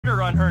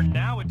on her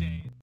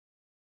nowadays.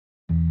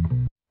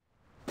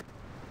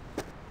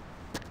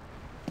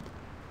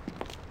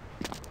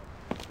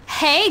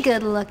 Hey,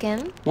 good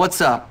looking.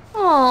 What's up?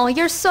 Oh,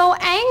 you're so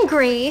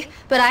angry.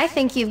 But I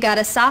think you've got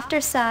a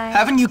softer side.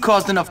 Haven't you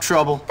caused enough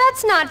trouble?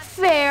 That's not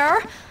fair.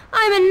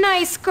 I'm a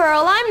nice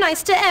girl. I'm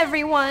nice to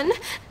everyone.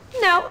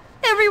 Now,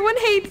 everyone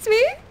hates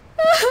me.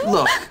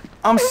 Look,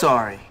 I'm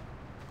sorry.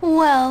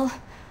 Well,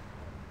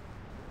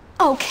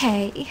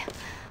 okay.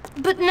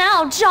 But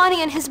now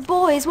Johnny and his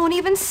boys won't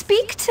even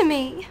speak to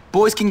me.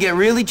 Boys can get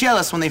really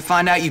jealous when they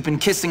find out you've been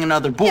kissing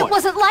another boy. It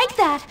wasn't like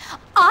that.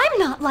 I'm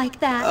not like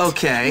that.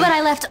 Okay. But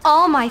I left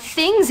all my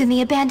things in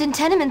the abandoned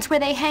tenements where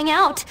they hang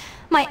out.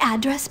 My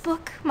address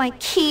book, my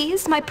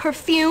keys, my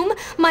perfume,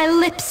 my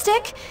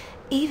lipstick,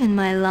 even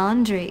my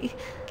laundry.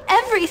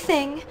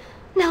 Everything.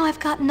 Now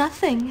I've got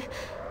nothing.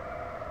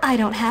 I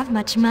don't have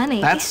much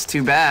money. That's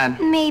too bad.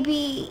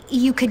 Maybe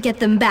you could get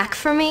them back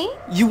for me?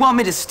 You want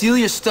me to steal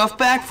your stuff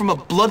back from a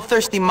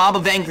bloodthirsty mob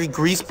of angry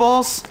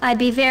greaseballs? I'd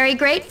be very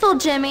grateful,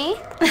 Jimmy.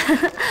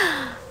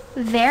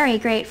 Very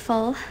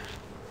grateful.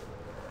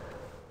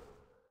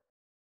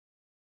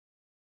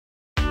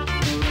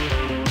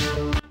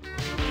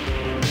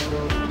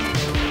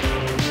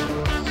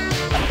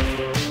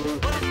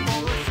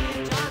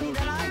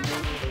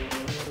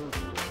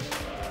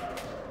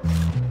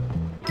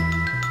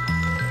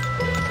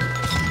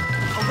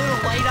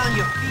 Light on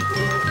your feet.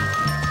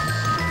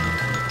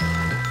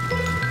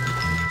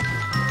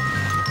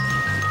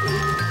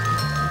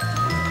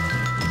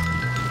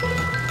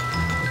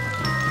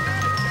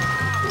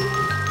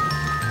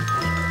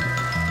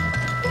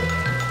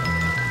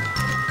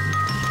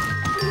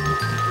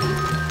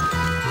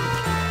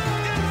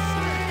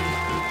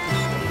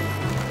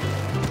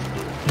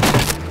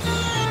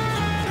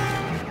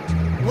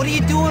 What are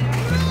you doing?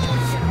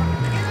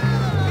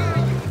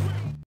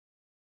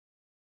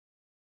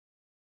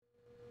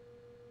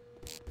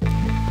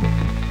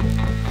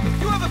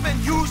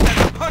 Used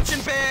as a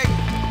punching bag.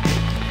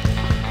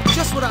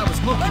 Just what I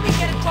was looking. Let me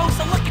get a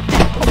closer look at that.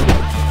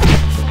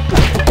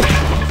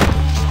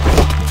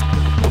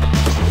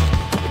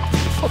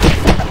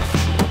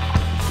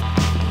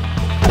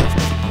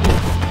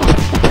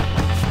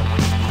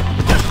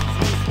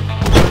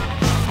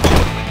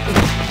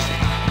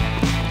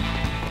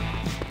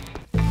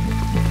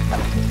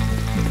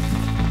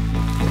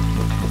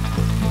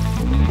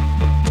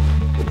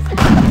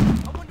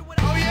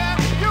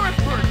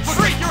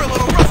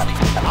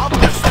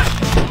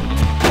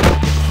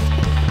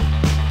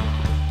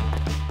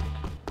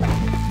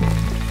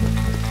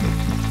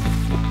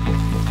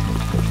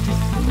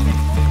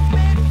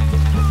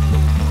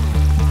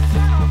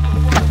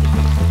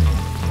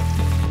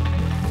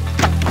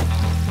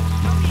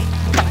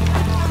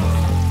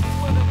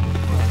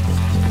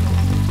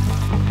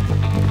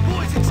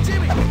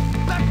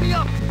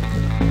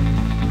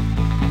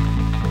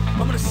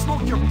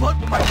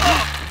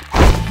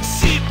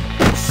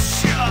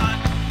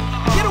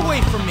 Get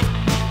away from me!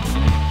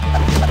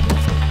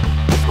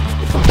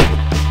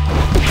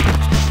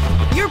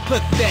 You're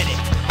pathetic.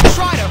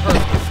 Try to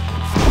hurt me.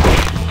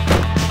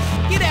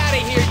 Get out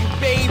of here, you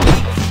baby!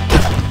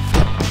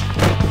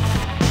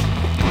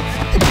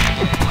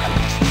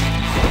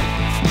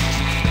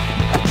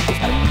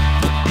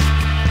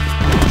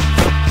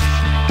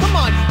 Come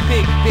on, you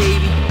big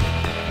baby!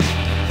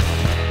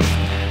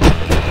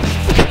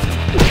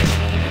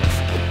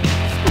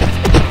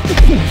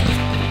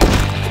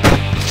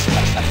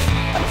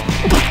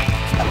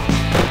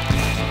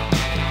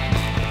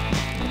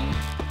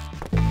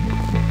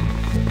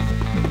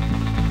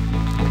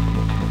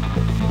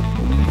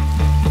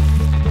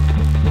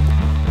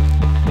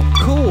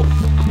 Cool.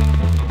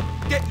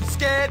 Getting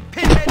scared,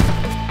 pinhead.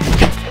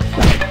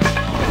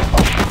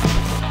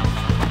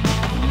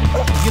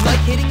 You like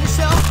hitting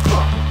yourself?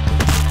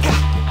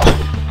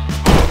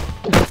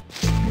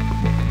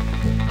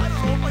 I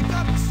don't know if I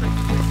got this thing.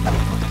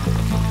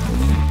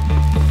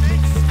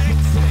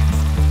 Stinks.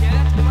 Yeah,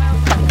 that's wild.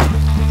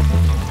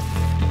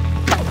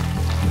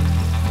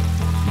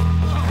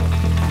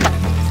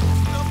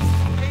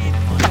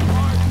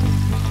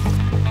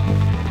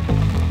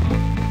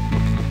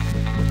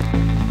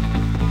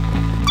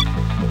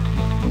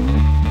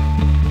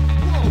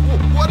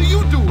 What are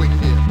you doing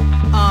here?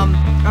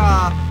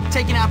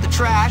 Taking out the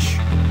trash.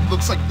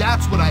 Looks like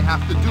that's what I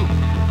have to do.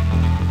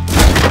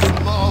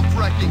 Love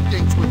wrecking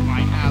things with my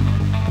hammer.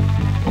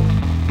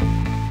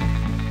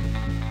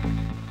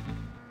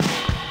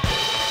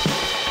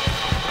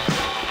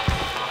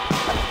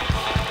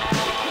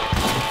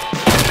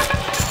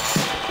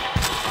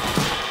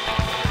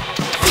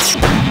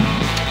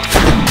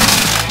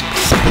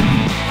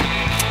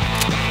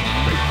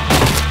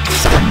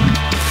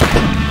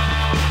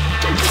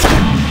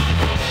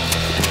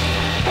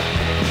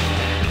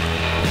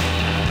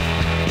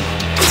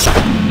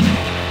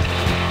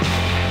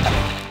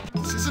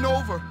 This isn't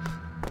over.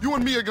 You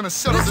and me are gonna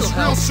settle this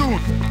real soon.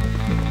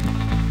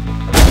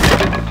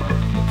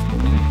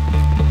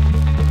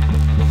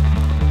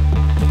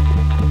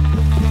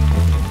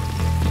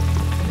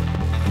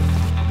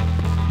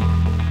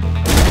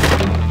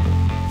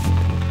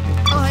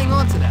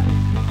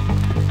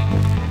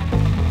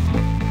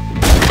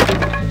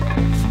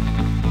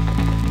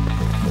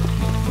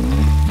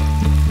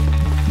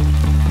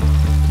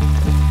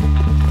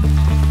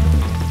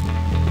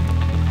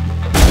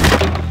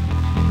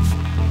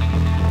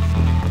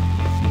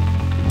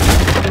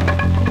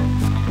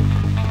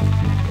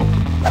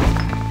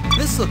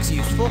 looks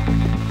useful.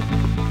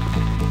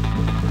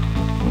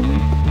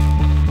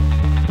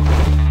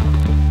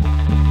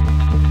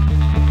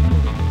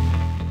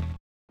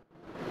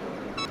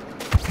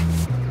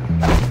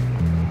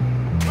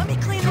 Let me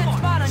clean that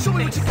spot on Show your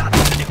me what face. you got,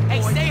 stick boy.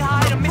 Hey, say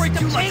hi to I'll break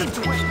Mr. you like a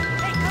Painter. twig.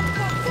 Hey, come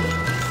close.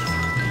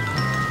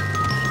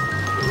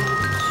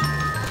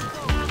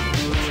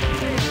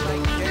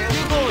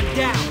 You're going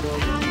down.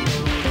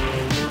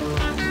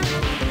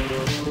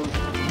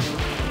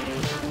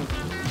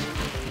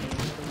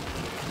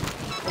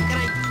 What can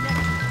I do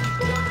next?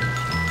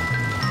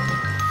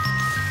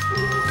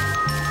 You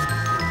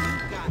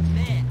got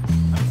that.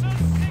 I'm so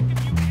sick of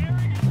you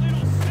arrogant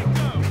little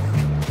sickos!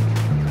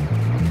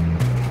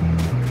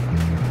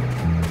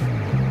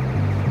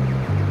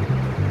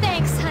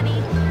 Thanks, honey.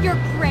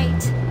 You're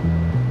great.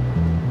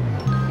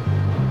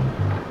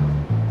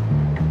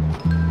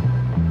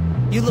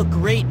 You look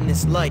great in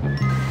this light.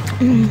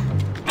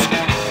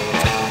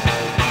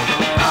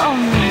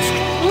 Oh,